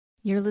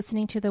You're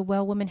listening to the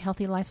Well Woman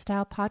Healthy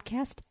Lifestyle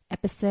Podcast,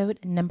 episode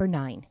number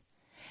 9.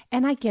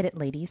 And I get it,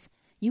 ladies.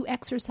 You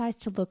exercise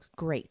to look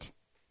great,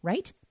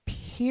 right?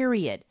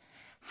 Period.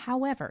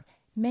 However,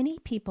 many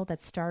people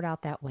that start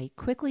out that way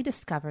quickly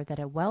discover that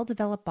a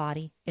well-developed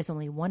body is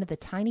only one of the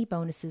tiny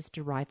bonuses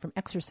derived from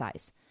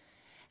exercise.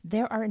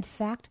 There are, in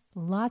fact,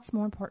 lots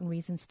more important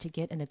reasons to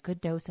get in a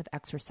good dose of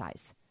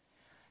exercise.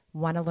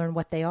 Want to learn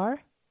what they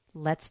are?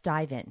 Let's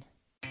dive in.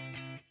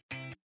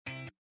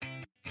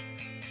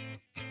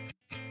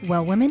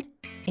 Well, women,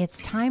 it's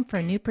time for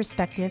a new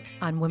perspective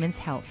on women's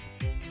health.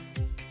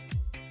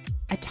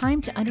 A time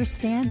to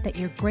understand that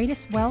your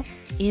greatest wealth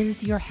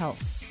is your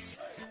health.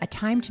 A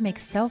time to make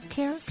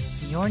self-care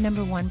your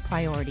number one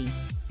priority.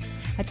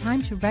 A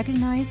time to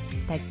recognize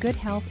that good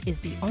health is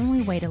the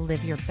only way to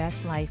live your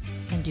best life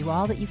and do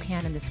all that you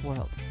can in this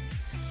world.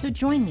 So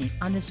join me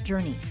on this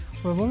journey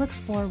where we'll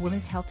explore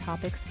women's health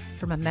topics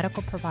from a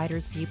medical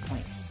provider's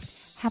viewpoint,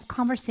 have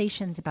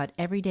conversations about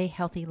everyday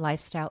healthy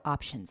lifestyle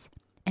options,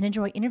 and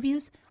enjoy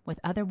interviews with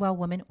other well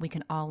women we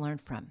can all learn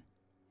from.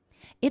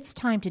 It's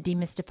time to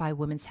demystify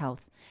women's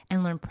health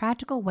and learn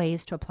practical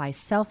ways to apply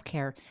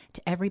self-care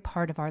to every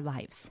part of our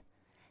lives.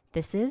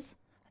 This is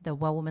the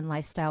Well Woman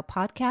Lifestyle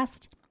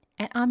Podcast,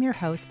 and I'm your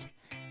host,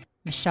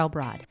 Michelle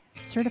Broad,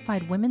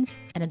 certified women's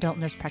and adult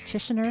nurse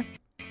practitioner,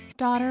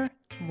 daughter,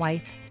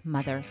 wife,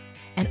 mother,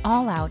 and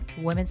all-out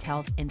women's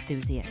health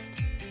enthusiast.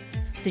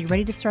 So you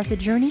ready to start the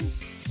journey?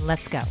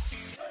 Let's go.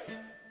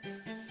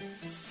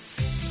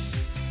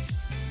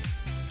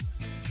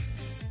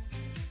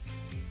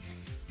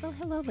 Well,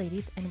 hello,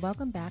 ladies, and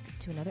welcome back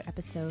to another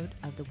episode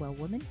of the Well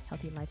Woman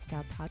Healthy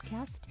Lifestyle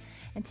Podcast.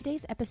 And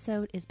today's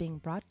episode is being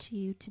brought to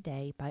you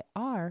today by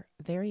our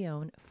very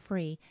own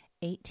free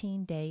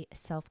 18-day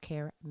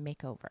self-care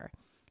makeover.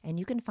 And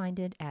you can find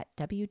it at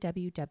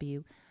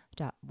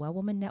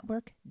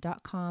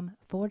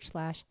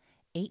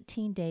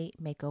www.wellwomannetwork.com/18-day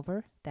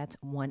makeover. That's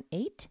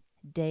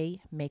 18-day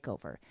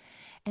makeover.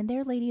 And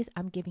there, ladies,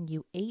 I'm giving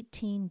you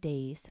 18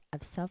 days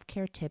of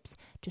self-care tips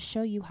to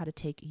show you how to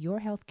take your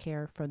health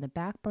care from the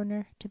back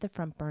burner to the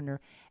front burner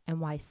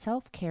and why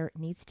self-care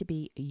needs to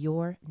be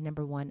your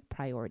number one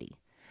priority.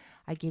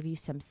 I give you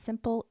some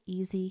simple,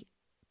 easy,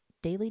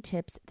 daily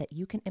tips that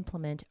you can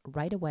implement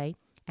right away,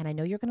 and I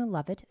know you're going to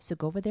love it, so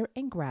go over there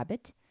and grab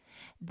it.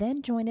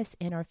 Then join us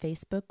in our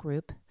Facebook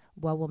group,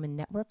 Well Woman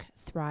Network,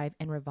 Thrive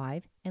and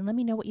Revive, and let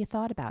me know what you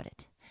thought about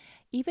it.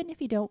 Even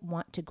if you don't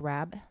want to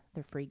grab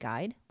the free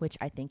guide, which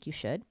I think you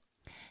should,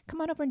 come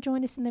on over and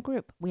join us in the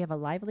group. We have a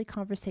lively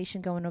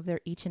conversation going over there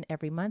each and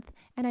every month,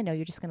 and I know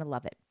you're just going to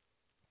love it.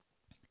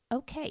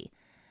 Okay,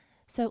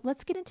 so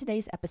let's get into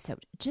today's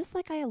episode. Just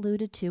like I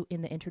alluded to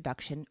in the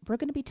introduction, we're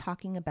going to be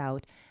talking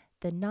about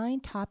the 9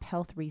 top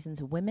health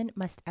reasons women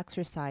must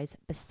exercise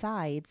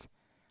besides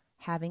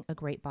having a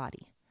great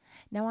body.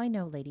 Now, I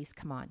know, ladies,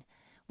 come on.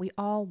 We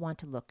all want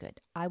to look good.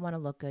 I want to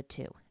look good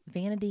too.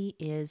 Vanity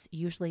is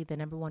usually the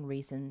number one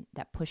reason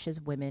that pushes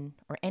women,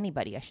 or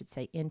anybody, I should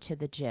say, into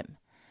the gym.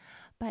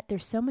 But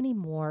there's so many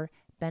more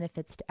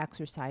benefits to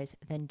exercise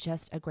than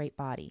just a great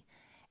body.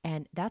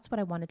 And that's what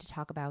I wanted to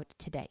talk about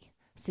today.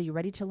 So you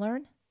ready to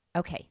learn?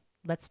 Okay,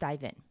 let's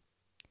dive in.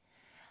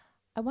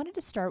 I wanted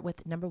to start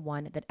with number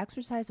 1, that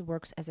exercise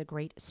works as a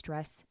great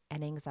stress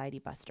and anxiety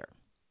buster.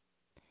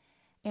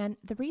 And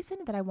the reason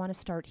that I want to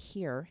start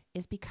here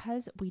is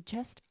because we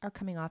just are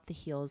coming off the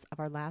heels of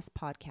our last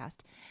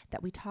podcast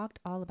that we talked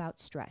all about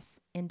stress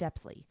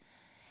in-depthly.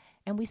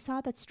 And we saw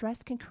that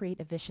stress can create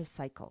a vicious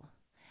cycle,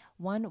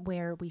 one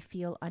where we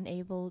feel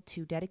unable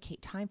to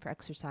dedicate time for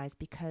exercise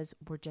because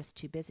we're just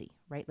too busy,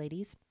 right,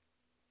 ladies?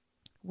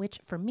 Which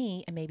for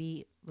me, and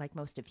maybe like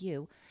most of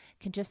you,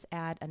 can just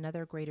add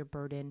another greater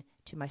burden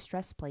to my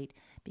stress plate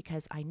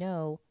because I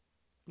know,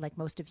 like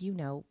most of you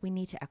know, we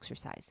need to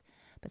exercise.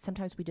 But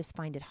sometimes we just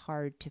find it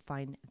hard to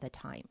find the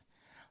time.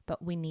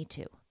 But we need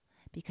to,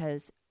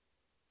 because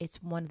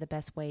it's one of the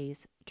best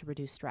ways to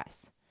reduce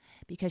stress.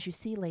 Because you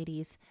see,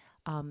 ladies,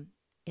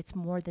 it's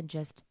more than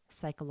just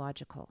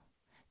psychological.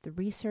 The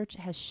research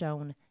has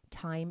shown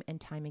time and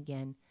time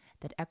again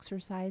that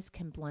exercise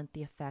can blunt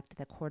the effect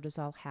that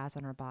cortisol has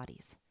on our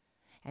bodies.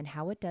 And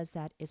how it does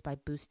that is by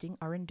boosting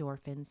our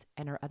endorphins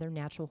and our other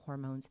natural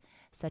hormones,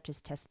 such as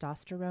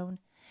testosterone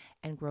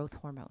and growth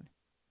hormone,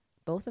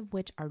 both of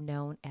which are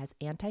known as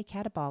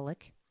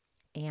anti-catabolic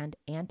and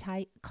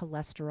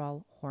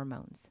anti-cholesterol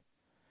hormones.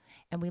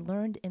 And we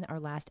learned in our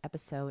last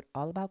episode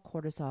all about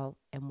cortisol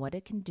and what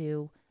it can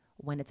do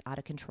when it's out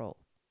of control.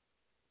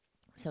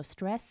 So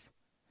stress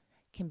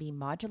can be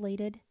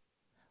modulated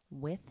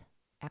with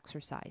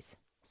exercise.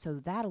 So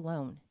that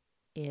alone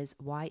is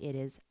why it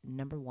is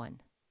number 1.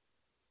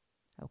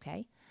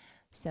 Okay?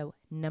 So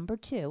number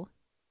 2,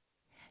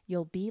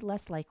 you'll be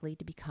less likely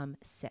to become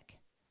sick.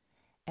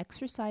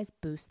 Exercise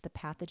boosts the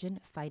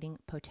pathogen-fighting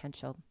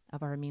potential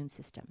of our immune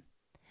system,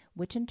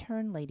 which in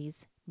turn,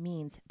 ladies,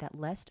 means that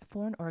less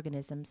foreign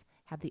organisms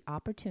have the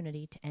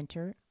opportunity to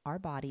enter our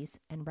bodies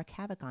and wreak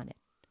havoc on it.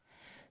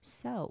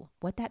 So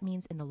what that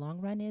means in the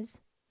long run is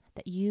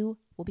that you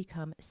will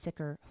become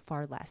sicker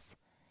far less.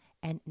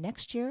 And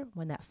next year,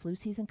 when that flu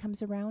season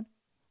comes around,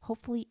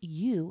 hopefully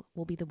you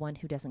will be the one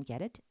who doesn't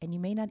get it, and you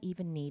may not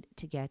even need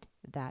to get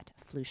that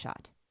flu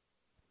shot.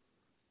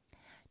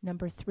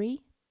 Number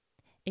 3,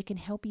 it can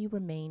help you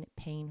remain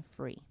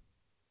pain-free.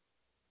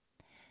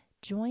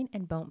 Joint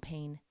and bone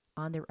pain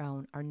on their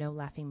own are no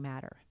laughing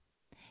matter.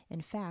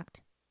 In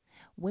fact,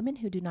 women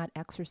who do not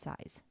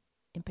exercise,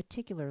 in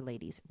particular,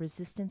 ladies,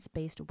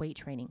 resistance-based weight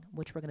training,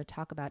 which we're going to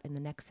talk about in the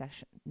next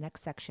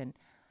section,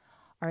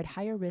 are at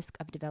higher risk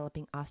of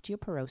developing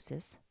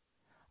osteoporosis,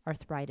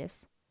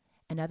 arthritis,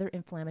 and other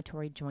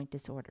inflammatory joint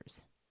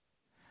disorders.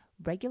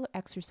 Regular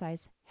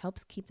exercise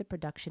helps keep the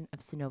production of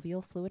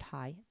synovial fluid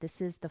high. This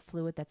is the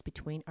fluid that's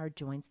between our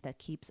joints that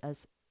keeps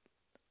us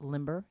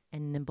limber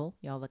and nimble,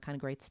 all that kind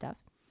of great stuff,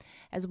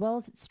 as well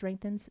as it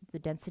strengthens the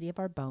density of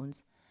our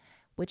bones,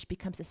 which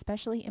becomes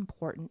especially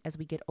important as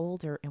we get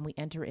older and we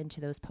enter into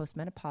those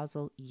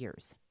postmenopausal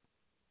years.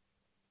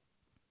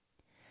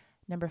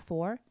 Number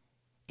 4,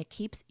 it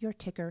keeps your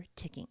ticker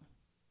ticking.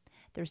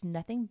 There's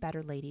nothing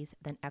better, ladies,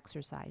 than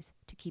exercise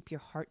to keep your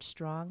heart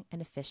strong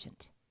and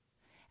efficient.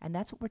 And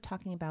that's what we're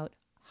talking about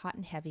hot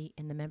and heavy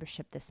in the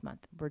membership this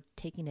month. We're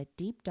taking a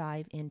deep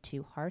dive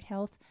into heart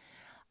health,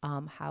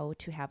 how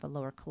to have a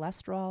lower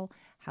cholesterol,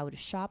 how to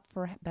shop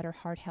for better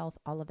heart health,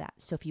 all of that.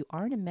 So if you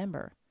aren't a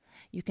member,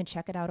 you can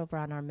check it out over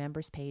on our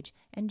members page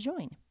and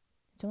join.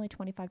 It's only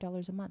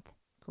 $25 a month.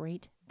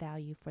 Great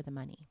value for the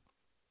money.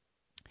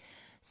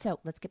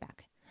 So let's get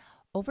back.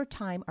 Over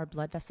time, our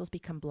blood vessels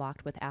become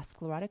blocked with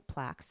atherosclerotic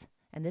plaques,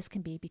 and this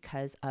can be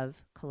because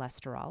of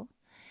cholesterol,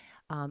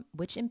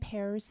 which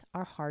impairs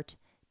our heart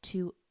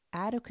to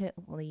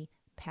adequately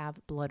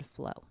have blood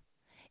flow.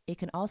 It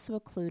can also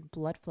include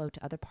blood flow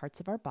to other parts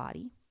of our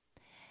body,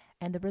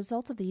 and the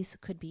result of these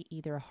could be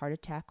either a heart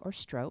attack or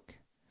stroke.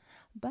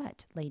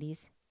 But,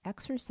 ladies,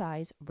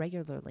 exercise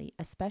regularly,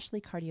 especially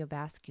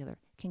cardiovascular,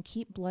 can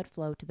keep blood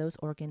flow to those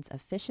organs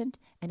efficient,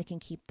 and it can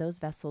keep those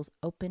vessels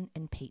open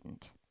and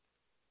patent.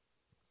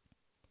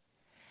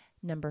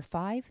 Number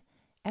 5,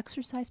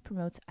 exercise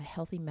promotes a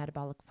healthy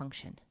metabolic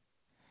function.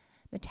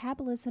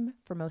 Metabolism,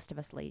 for most of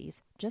us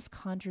ladies, just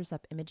conjures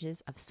up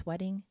images of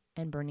sweating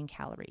and burning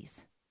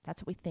calories.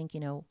 That's what we think,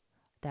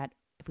 that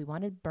if we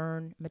want to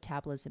burn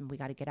metabolism, we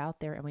got to get out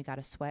there and we got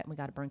to sweat and we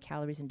got to burn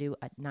calories and do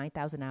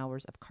 9,000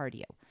 hours of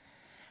cardio.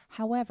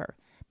 However,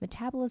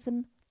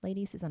 metabolism,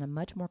 ladies, is on a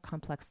much more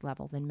complex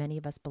level than many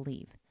of us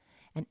believe,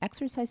 and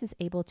exercise is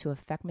able to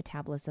affect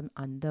metabolism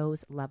on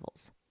those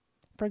levels.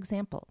 For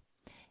example,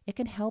 it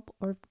can help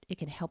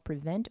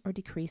prevent or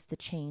decrease the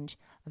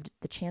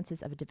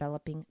chances of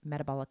developing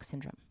metabolic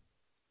syndrome.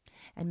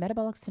 And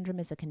metabolic syndrome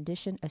is a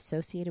condition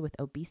associated with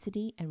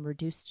obesity and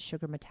reduced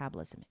sugar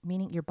metabolism,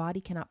 meaning your body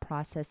cannot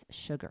process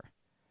sugar.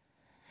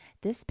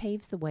 This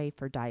paves the way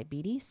for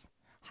diabetes,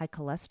 high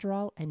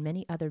cholesterol, and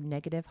many other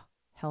negative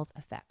health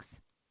effects.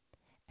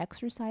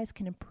 Exercise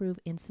can improve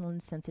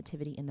insulin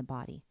sensitivity in the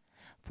body.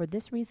 For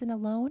this reason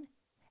alone,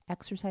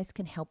 exercise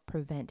can help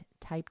prevent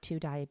type 2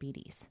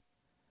 diabetes.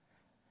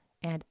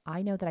 And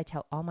I know that I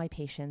tell all my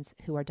patients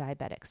who are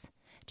diabetics,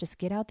 just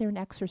get out there and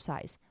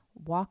exercise.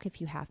 Walk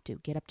if you have to.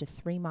 Get up to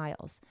 3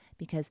 miles,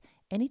 because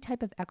any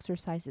type of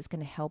exercise is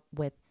going to help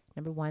with,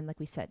 number 1, like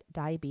we said,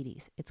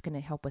 diabetes. It's going to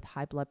help with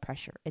high blood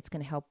pressure. It's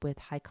going to help with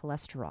high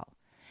cholesterol.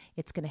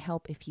 It's going to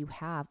help if you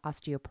have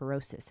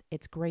osteoporosis.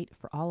 It's great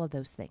for all of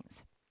those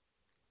things.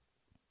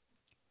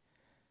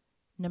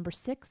 Number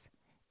 6,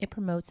 it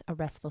promotes a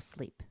restful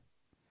sleep.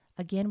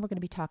 Again, we're going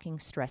to be talking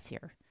stress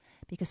here,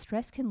 because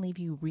stress can leave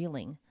you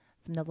reeling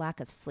from the lack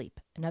of sleep,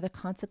 another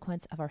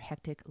consequence of our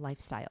hectic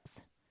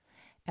lifestyles.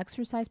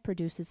 Exercise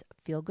produces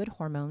feel-good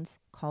hormones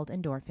called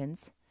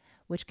endorphins,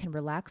 which can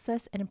relax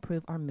us and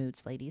improve our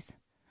moods, ladies,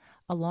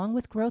 along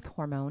with growth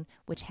hormone,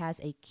 which has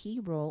a key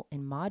role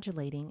in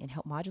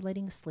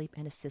modulating sleep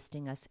and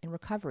assisting us in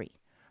recovery.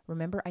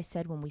 Remember I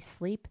said when we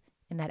sleep,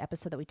 in that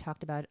episode that we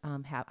talked about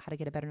how to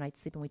get a better night's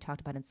sleep, and we talked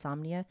about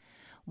insomnia,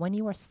 when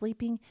you are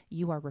sleeping,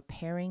 you are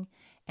repairing,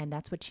 and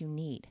that's what you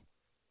need.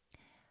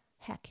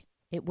 Heck,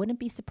 it wouldn't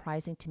be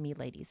surprising to me,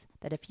 ladies,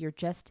 that if you're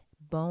just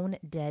bone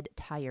dead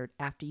tired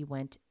after you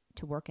went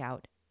to work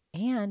out,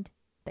 and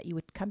that you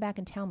would come back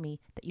and tell me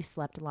that you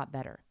slept a lot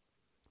better.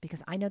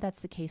 Because I know that's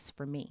the case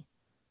for me.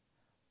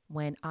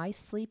 When I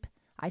sleep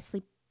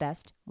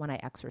best when I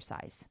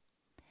exercise.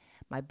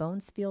 My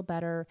bones feel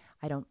better.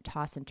 I don't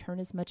toss and turn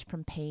as much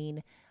from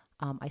pain.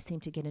 I seem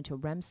to get into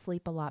REM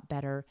sleep a lot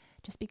better,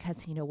 just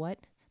because, you know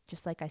what?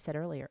 Just like I said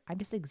earlier, I'm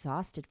just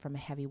exhausted from a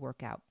heavy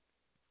workout.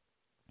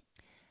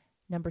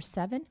 Number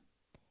 7,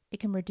 it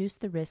can reduce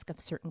the risk of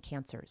certain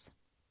cancers.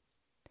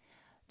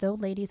 Though,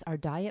 ladies, our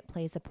diet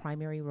plays a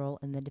primary role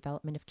in the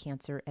development of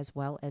cancer as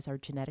well as our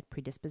genetic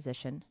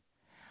predisposition,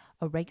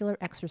 a regular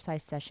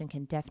exercise session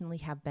can definitely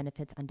have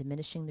benefits on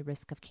diminishing the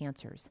risk of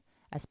cancers,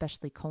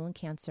 especially colon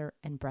cancer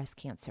and breast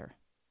cancer.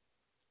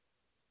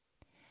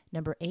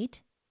 Number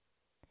 8,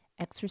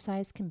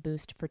 exercise can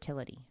boost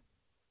fertility.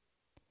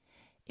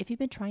 If you've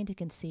been trying to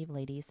conceive,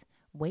 ladies,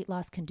 weight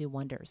loss can do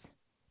wonders.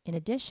 In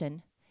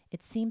addition,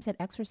 it seems that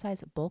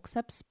exercise bulks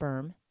up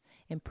sperm,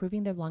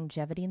 improving their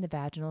longevity in the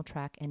vaginal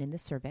tract and in the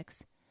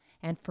cervix.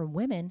 And for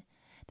women,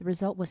 the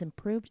result was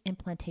improved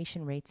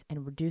implantation rates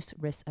and reduced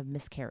risk of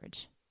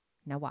miscarriage.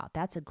 Now, wow,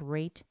 that's a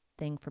great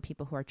thing for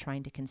people who are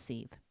trying to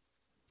conceive.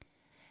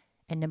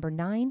 And number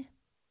 9,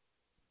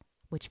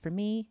 which for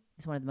me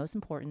is one of the most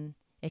important,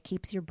 it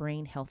keeps your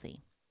brain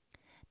healthy.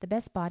 The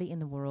best body in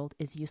the world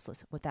is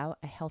useless without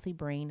a healthy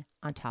brain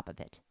on top of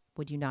it.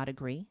 Would you not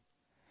agree?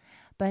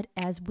 But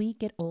as we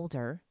get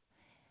older,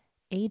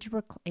 age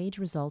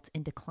results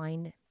in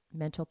declined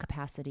mental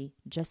capacity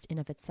just in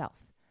of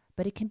itself,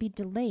 but it can be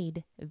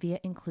delayed via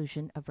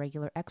inclusion of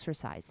regular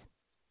exercise.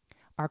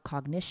 Our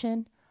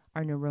cognition,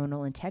 our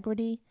neuronal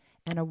integrity,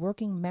 and our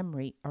working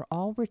memory are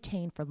all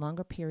retained for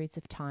longer periods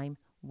of time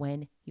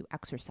when you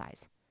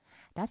exercise.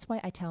 That's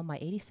why I tell my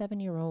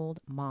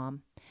 87-year-old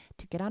mom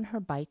to get on her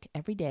bike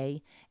every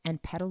day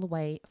and pedal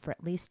away for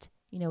at least,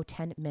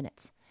 10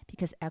 minutes,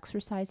 because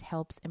exercise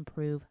helps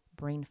improve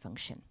brain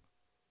function.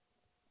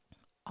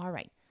 All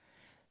right,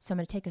 so I'm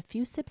going to take a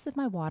few sips of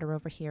my water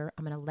over here.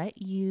 I'm going to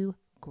let you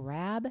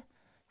grab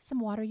some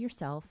water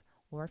yourself,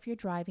 or if you're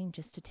driving,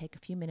 just to take a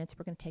few minutes.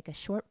 We're going to take a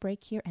short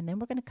break here, and then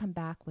we're going to come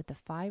back with the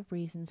 5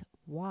 reasons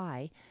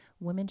why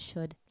women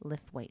should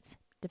lift weights,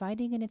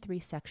 dividing it into 3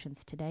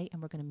 sections today,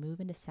 and we're going to move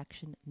into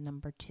section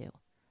number 2.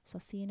 So I'll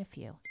see you in a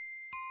few.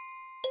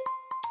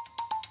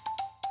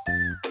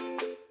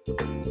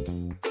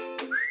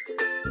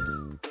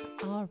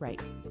 All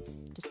right,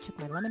 just took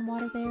my lemon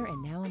water there,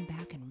 and now I'm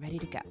back and ready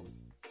to go.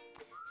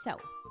 So,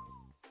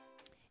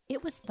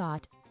 it was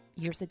thought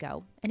years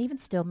ago, and even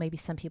still maybe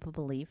some people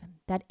believe,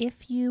 that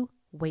if you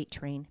weight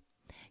train,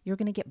 you're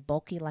going to get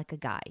bulky like a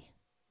guy.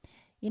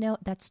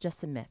 That's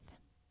just a myth.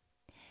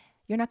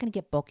 You're not going to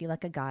get bulky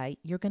like a guy.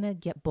 You're going to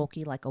get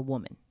bulky like a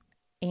woman.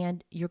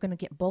 And you're going to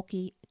get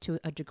bulky to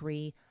a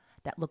degree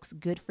that looks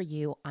good for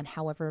you on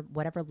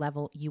whatever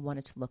level you want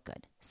it to look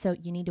good. So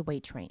you need to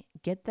weight train.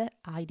 Get the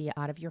idea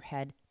out of your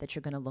head that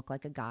you're going to look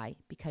like a guy,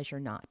 because you're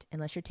not.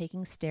 Unless you're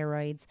taking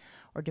steroids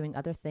or doing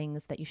other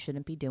things that you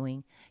shouldn't be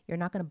doing, you're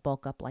not going to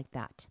bulk up like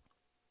that.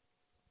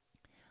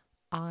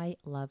 I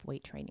love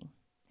weight training,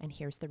 and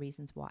here's the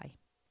reasons why.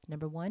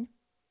 Number 1,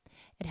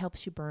 it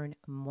helps you burn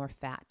more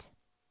fat.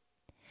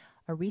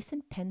 A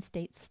recent Penn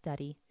State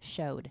study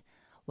showed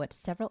what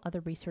several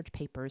other research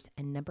papers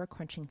and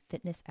number-crunching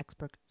fitness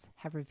experts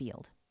have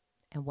revealed.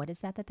 And what is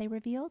that they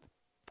revealed?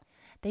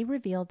 They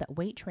revealed that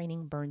weight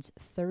training burns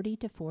 30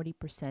 to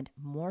 40%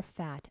 more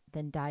fat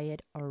than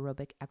diet or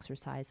aerobic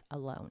exercise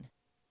alone.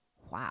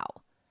 Wow.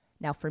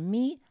 Now for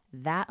me,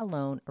 that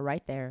alone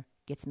right there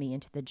gets me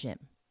into the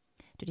gym.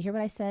 Did you hear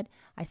what I said?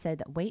 I said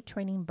that weight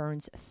training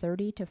burns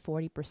 30 to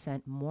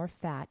 40% more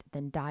fat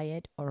than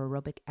diet or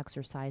aerobic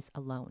exercise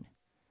alone.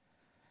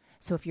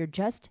 So if you're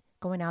just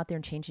going out there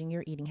and changing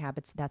your eating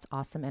habits, that's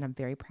awesome, and I'm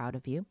very proud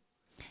of you.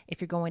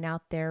 If you're going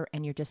out there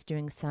and you're just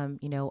doing some,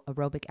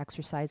 aerobic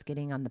exercise,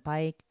 getting on the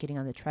bike, getting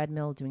on the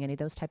treadmill, doing any of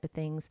those type of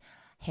things,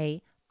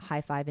 hey,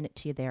 high-fiving it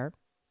to you there.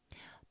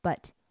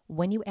 But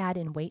when you add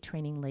in weight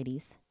training,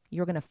 ladies,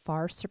 you're going to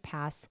far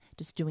surpass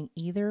just doing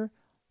either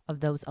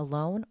of those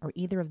alone or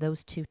either of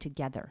those 2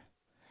 together.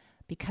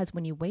 Because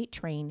when you weight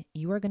train,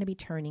 you are going to be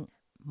turning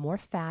more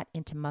fat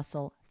into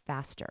muscle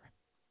faster.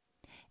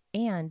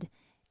 And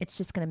it's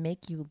just going to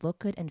make you look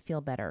good and feel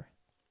better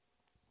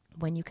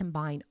when you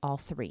combine all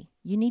 3.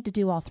 You need to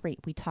do all 3.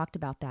 We talked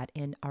about that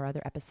in our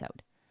other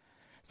episode.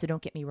 So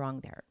don't get me wrong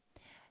there.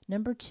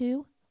 Number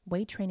 2,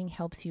 weight training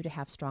helps you to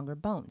have stronger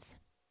bones.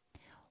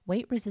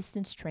 Weight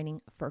resistance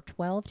training for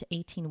 12 to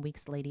 18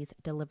 weeks, ladies,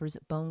 delivers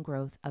bone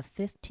growth of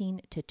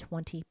 15 to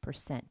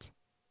 20%.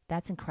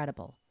 That's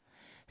incredible.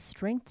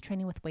 Strength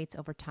training with weights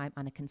over time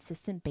on a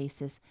consistent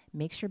basis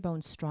makes your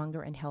bones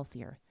stronger and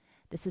healthier.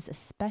 This is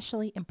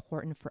especially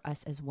important for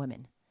us as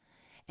women.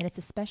 And it's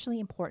especially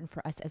important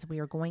for us as we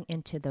are going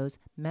into those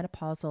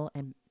menopausal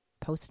and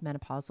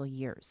postmenopausal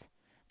years.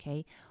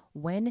 Okay?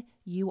 When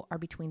you are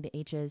between the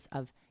ages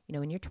of,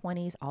 in your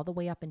 20s all the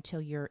way up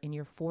until you're in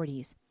your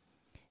 40s,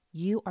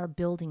 you are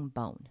building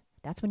bone.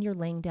 That's when you're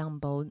laying down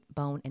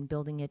bone and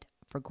building it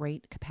for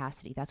great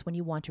capacity. That's when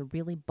you want to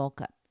really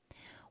bulk up.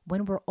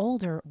 When we're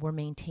older, we're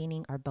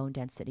maintaining our bone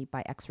density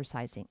by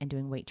exercising and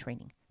doing weight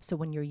training. So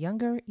when you're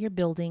younger, you're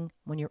building.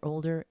 When you're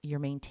older, you're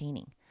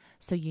maintaining.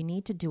 So you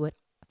need to do it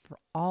for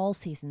all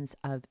seasons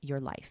of your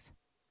life.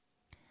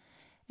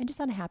 And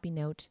just on a happy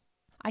note,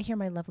 I hear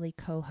my lovely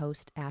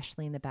co-host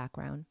Ashley in the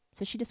background.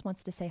 So she just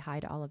wants to say hi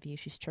to all of you.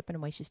 She's chirping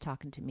away. She's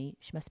talking to me.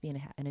 She must be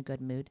in a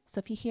good mood. So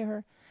if you hear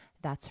her,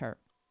 that's her.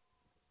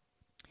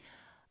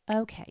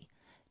 Okay,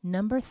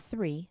 number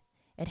 3,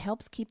 it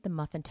helps keep the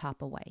muffin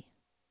top away.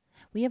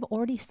 We have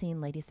already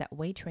seen, ladies, that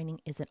weight training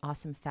is an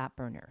awesome fat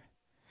burner.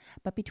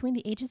 But between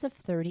the ages of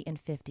 30 and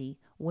 50,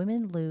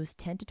 women lose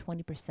 10 to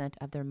 20%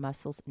 of their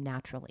muscles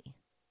naturally.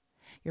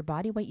 Your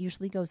body weight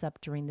usually goes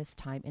up during this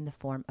time in the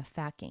form of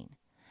fat gain.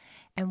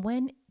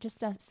 And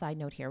just a side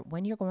note here,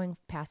 when you're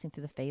passing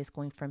through the phase,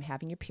 going from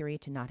having your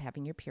period to not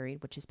having your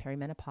period, which is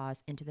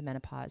perimenopause, into the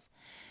menopause,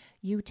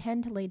 you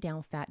tend to lay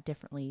down fat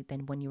differently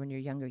than when you were in your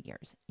younger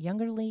years.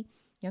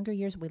 Younger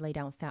years, we lay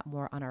down fat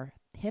more on our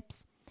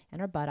hips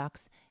and our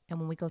buttocks. And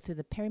when we go through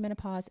the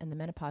perimenopause and the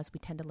menopause, we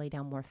tend to lay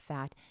down more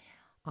fat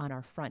on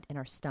our front and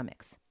our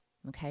stomachs.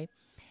 Okay.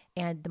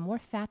 And the more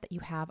fat that you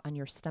have on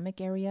your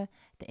stomach area,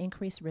 the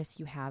increased risk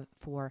you have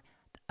for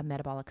a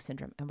metabolic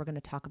syndrome. And we're going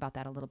to talk about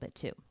that a little bit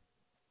too.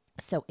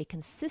 So a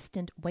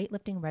consistent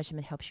weightlifting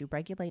regimen helps you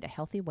regulate a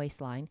healthy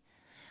waistline.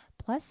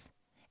 Plus,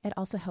 it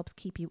also helps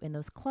keep you in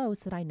those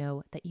clothes that I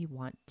know that you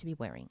want to be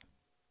wearing.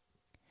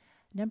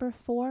 Number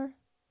 4,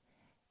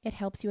 it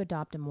helps you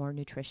adopt a more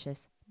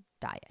nutritious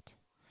diet.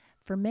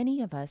 For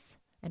many of us,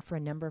 and for a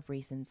number of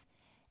reasons,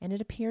 and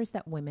it appears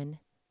that women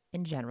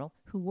in general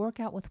who work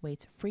out with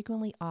weights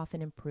frequently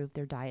often improve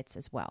their diets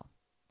as well.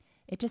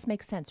 It just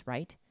makes sense,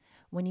 right?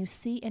 When you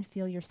see and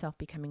feel yourself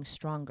becoming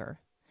stronger,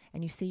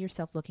 and you see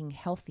yourself looking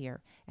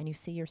healthier, and you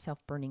see yourself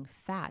burning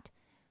fat,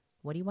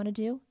 what do you want to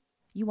do?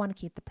 You want to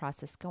keep the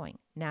process going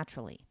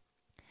naturally.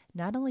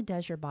 Not only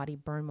does your body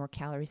burn more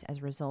calories as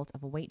a result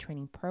of a weight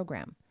training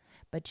program,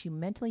 but you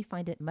mentally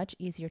find it much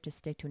easier to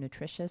stick to a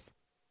nutritious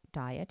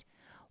diet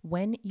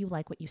when you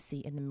like what you see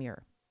in the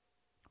mirror,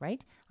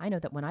 right? I know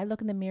that when I look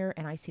in the mirror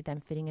and I see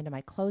them fitting into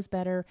my clothes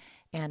better,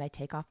 and I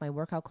take off my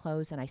workout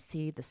clothes and I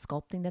see the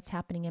sculpting that's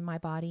happening in my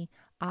body,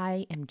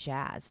 I am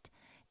jazzed.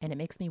 And it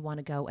makes me want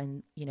to go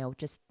and,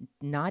 just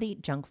not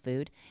eat junk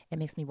food. It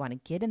makes me want to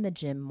get in the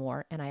gym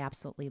more, and I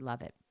absolutely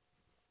love it.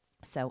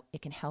 So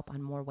it can help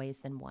on more ways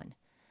than one.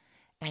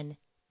 And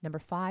number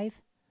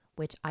 5,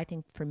 which I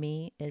think for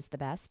me is the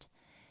best,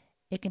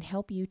 it can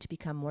help you to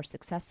become more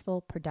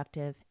successful,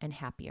 productive, and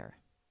happier.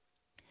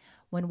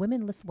 When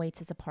women lift weights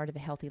as a part of a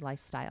healthy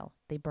lifestyle,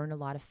 they burn a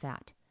lot of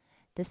fat.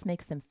 This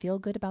makes them feel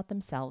good about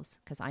themselves,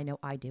 because I know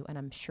I do, and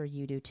I'm sure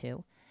you do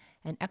too.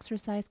 And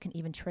exercise can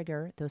even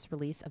trigger those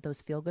release of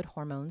those feel-good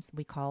hormones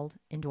we called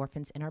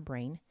endorphins in our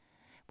brain,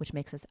 which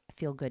makes us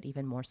feel good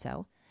even more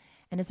so.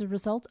 And as a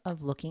result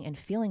of looking and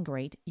feeling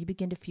great, you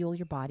begin to fuel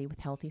your body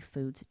with healthy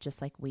foods,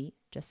 just like we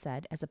just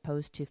said, as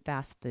opposed to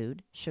fast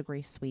food,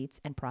 sugary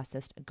sweets, and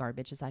processed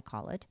garbage, as I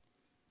call it.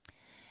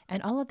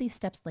 And all of these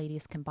steps,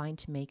 ladies, combine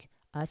to make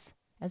us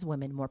as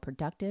women more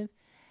productive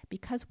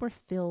because we're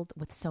filled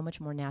with so much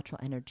more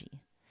natural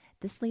energy.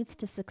 This leads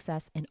to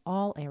success in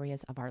all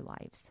areas of our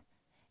lives.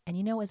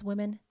 And as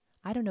women,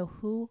 I don't know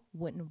who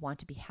wouldn't want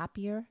to be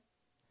happier,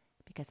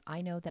 because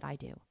I know that I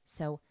do.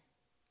 So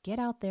get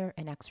out there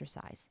and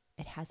exercise.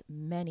 It has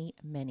many,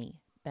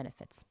 many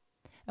benefits.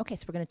 Okay,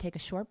 so we're going to take a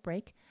short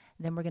break.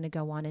 And then we're going to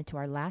go on into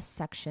our last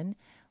section,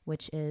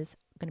 which is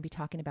going to be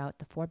talking about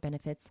the 4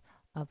 benefits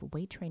of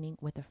weight training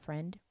with a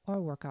friend or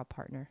a workout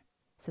partner.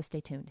 So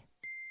stay tuned.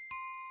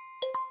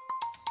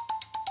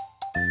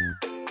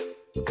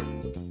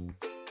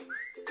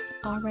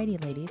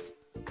 Alrighty, ladies.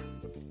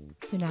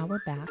 So now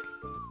we're back.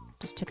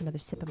 Just took another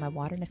sip of my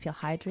water and I feel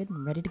hydrated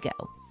and ready to go.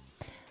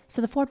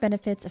 So the 4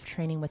 benefits of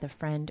training with a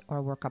friend or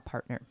a workout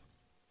partner.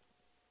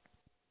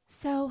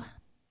 So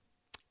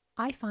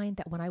I find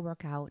that when I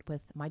work out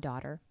with my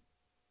daughter,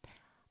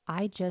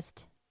 I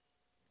just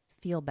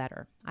feel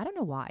better. I don't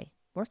know why.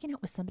 Working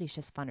out with somebody is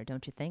just funner,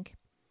 don't you think?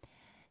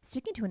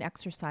 Sticking to an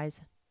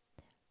exercise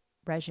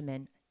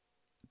regimen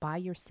by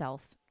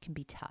yourself can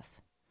be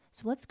tough.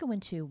 So let's go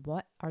into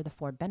what are the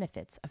 4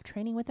 benefits of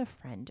training with a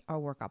friend or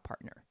workout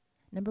partner.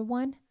 Number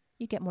 1,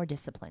 you get more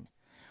discipline.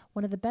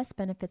 One of the best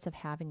benefits of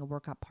having a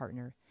workout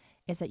partner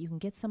is that you can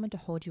get someone to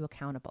hold you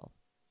accountable.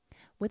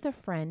 With a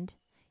friend,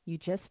 you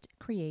just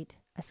create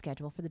a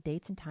schedule for the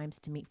dates and times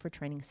to meet for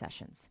training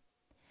sessions.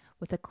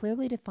 With a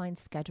clearly defined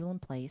schedule in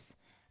place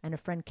and a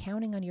friend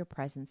counting on your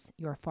presence,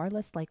 you are far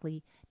less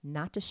likely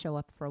not to show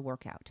up for a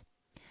workout.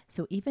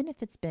 So even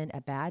if it's been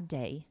a bad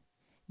day,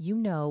 you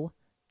know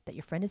that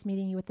your friend is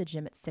meeting you at the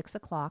gym at 6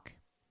 o'clock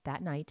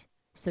that night,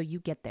 so you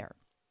get there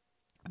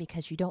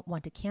because you don't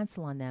want to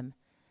cancel on them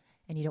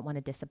and you don't want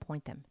to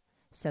disappoint them.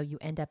 So you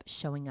end up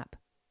showing up,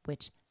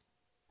 which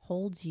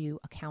holds you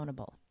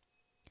accountable.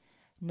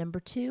 Number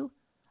 2,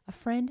 a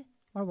friend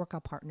or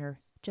workout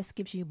partner just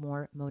gives you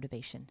more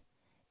motivation.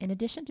 In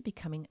addition to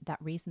becoming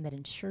that reason that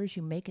ensures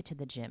you make it to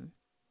the gym,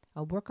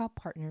 a workout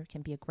partner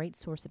can be a great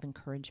source of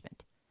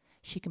encouragement.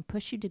 She can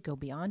push you to go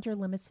beyond your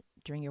limits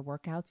during your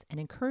workouts and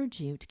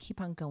encourage you to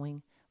keep on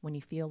going when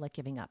you feel like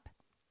giving up.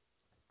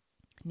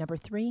 Number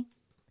 3,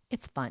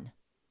 it's fun.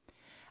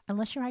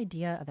 Unless your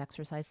idea of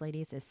exercise,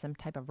 ladies, is some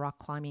type of rock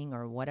climbing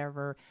or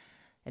whatever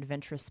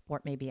adventurous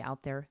sport may be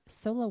out there,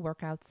 solo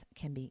workouts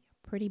can be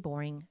pretty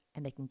boring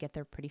and they can get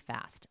there pretty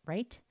fast,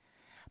 right?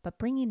 But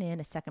bringing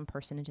in a second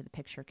person into the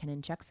picture can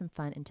inject some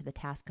fun into the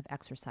task of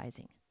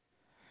exercising.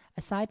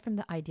 Aside from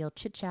the ideal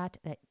chit-chat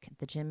at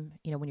the gym,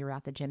 when you're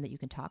at the gym that you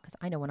can talk, because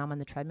I know when I'm on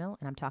the treadmill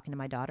and I'm talking to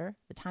my daughter,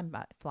 the time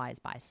flies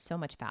by so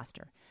much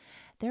faster.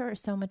 There are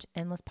so much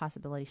endless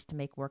possibilities to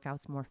make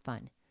workouts more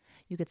fun.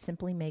 You could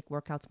simply make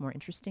workouts more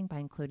interesting by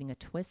including a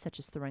twist, such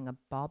as throwing a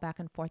ball back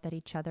and forth at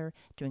each other,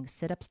 doing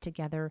sit-ups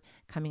together,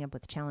 coming up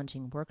with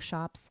challenging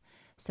workshops.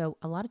 So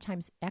a lot of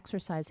times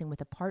exercising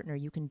with a partner,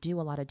 you can do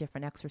a lot of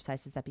different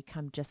exercises that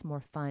become just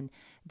more fun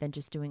than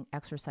just doing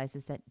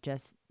exercises that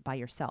just by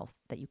yourself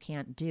that you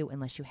can't do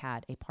unless you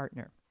had a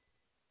partner.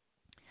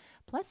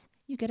 Plus,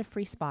 you get a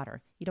free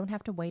spotter. You don't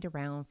have to wait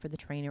around for the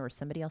trainer or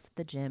somebody else at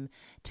the gym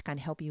to kind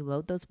of help you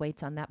load those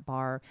weights on that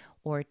bar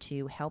or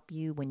to help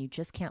you when you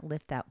just can't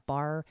lift that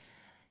bar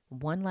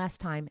one last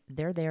time.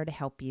 They're there to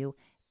help you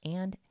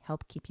and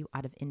help keep you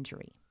out of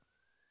injury.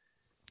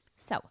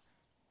 So,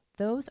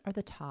 those are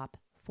the top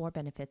 4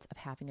 benefits of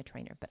having a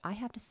trainer. But I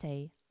have to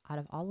say, out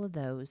of all of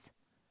those,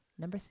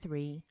 number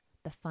 3,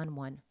 the fun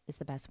one, is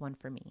the best one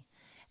for me.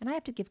 And I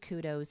have to give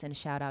kudos and a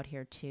shout out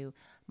here to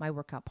my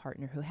workout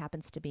partner, who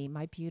happens to be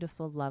my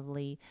beautiful,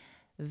 lovely,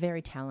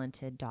 very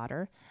talented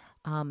daughter.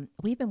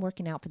 We've been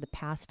working out for the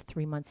past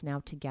 3 months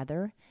now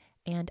together.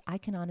 And I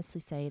can honestly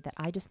say that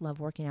I just love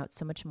working out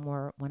so much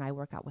more when I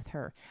work out with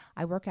her.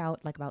 I work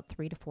out like about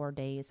 3 to 4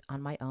 days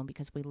on my own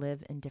because we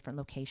live in different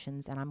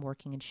locations and I'm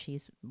working and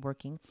she's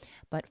working.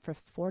 But for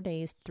 4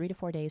 days, 3 to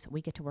 4 days,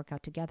 we get to work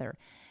out together.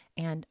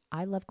 And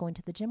I love going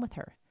to the gym with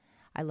her.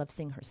 I love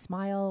seeing her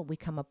smile. We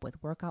come up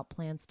with workout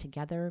plans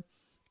together.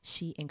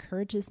 She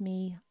encourages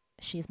me.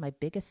 She is my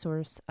biggest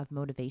source of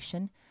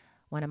motivation.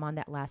 When I'm on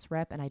that last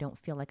rep and I don't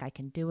feel like I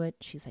can do it,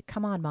 she's like,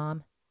 "Come on,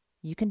 Mom.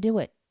 You can do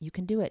it. You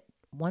can do it.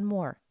 One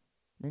more."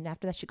 And then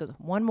after that, she goes,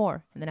 "One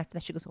more." And then after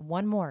that, she goes,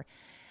 "One more."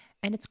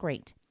 And it's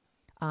great.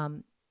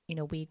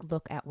 We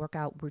look at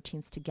workout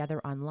routines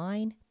together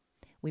online.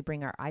 We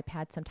bring our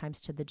iPad sometimes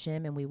to the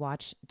gym and we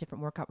watch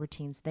different workout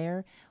routines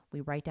there.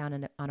 We write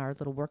down on our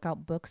little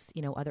workout books,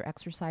 other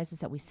exercises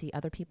that we see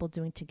other people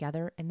doing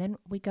together. And then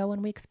we go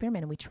and we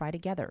experiment and we try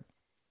together.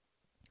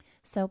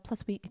 So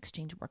plus we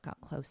exchange workout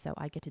clothes. So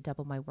I get to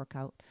double my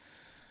workout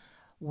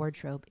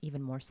wardrobe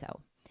even more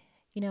so.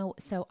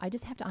 So I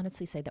just have to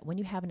honestly say that when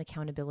you have an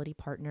accountability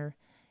partner,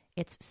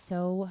 it's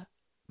so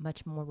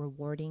much more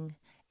rewarding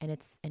and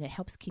it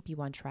helps keep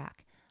you on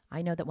track.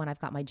 I know that when I've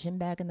got my gym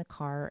bag in the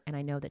car and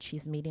I know that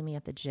she's meeting me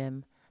at the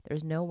gym,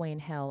 there's no way in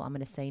hell I'm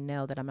going to say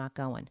no, that I'm not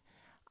going.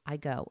 I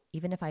go,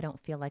 even if I don't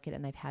feel like it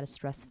and I've had a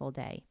stressful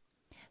day.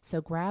 So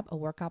grab a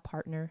workout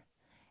partner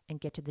and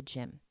get to the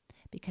gym,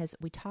 because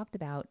we talked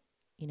about,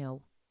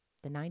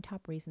 the 9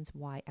 top reasons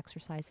why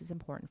exercise is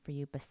important for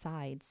you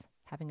besides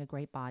having a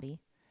great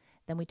body.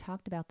 Then we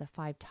talked about the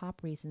 5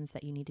 top reasons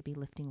that you need to be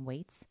lifting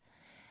weights.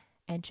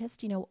 And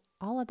just,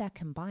 all of that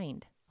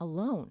combined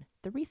alone,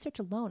 the research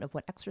alone of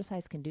what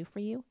exercise can do for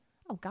you,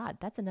 oh God,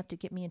 that's enough to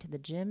get me into the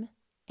gym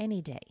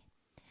any day.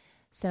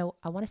 So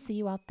I want to see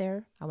you out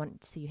there. I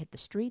want to see you hit the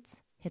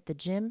streets, hit the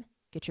gym,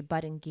 get your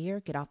butt in gear,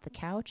 get off the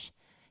couch,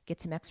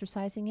 get some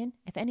exercising in.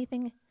 If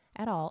anything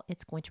at all,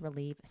 it's going to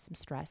relieve some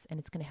stress and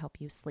it's going to help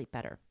you sleep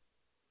better.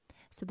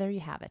 So there you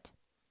have it.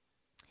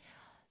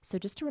 So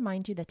just to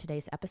remind you that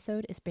today's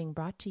episode is being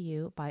brought to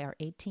you by our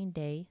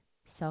 18-day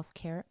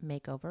self-care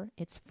makeover.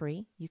 It's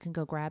free. You can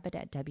go grab it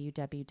at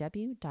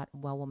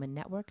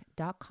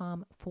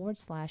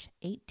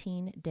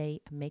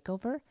www.wellwomannetwork.com/18-day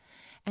makeover.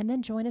 And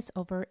then join us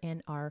over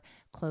in our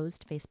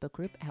closed Facebook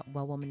group at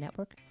Well Woman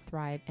Network,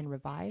 Thrive and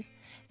Revive,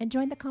 and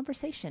join the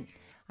conversation.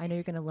 I know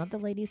you're going to love the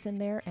ladies in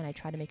there, and I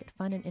try to make it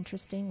fun and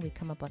interesting. We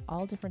come up with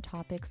all different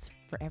topics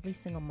for every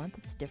single month.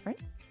 It's different.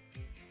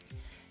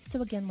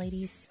 So again,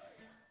 ladies,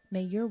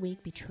 may your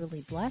week be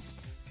truly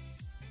blessed.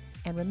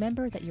 And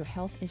remember that your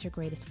health is your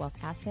greatest wealth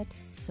asset,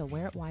 so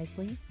wear it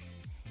wisely.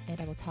 And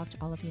I will talk to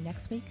all of you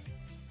next week.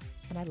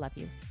 And I love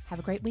you. Have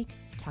a great week.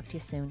 Talk to you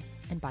soon.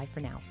 And bye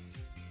for now.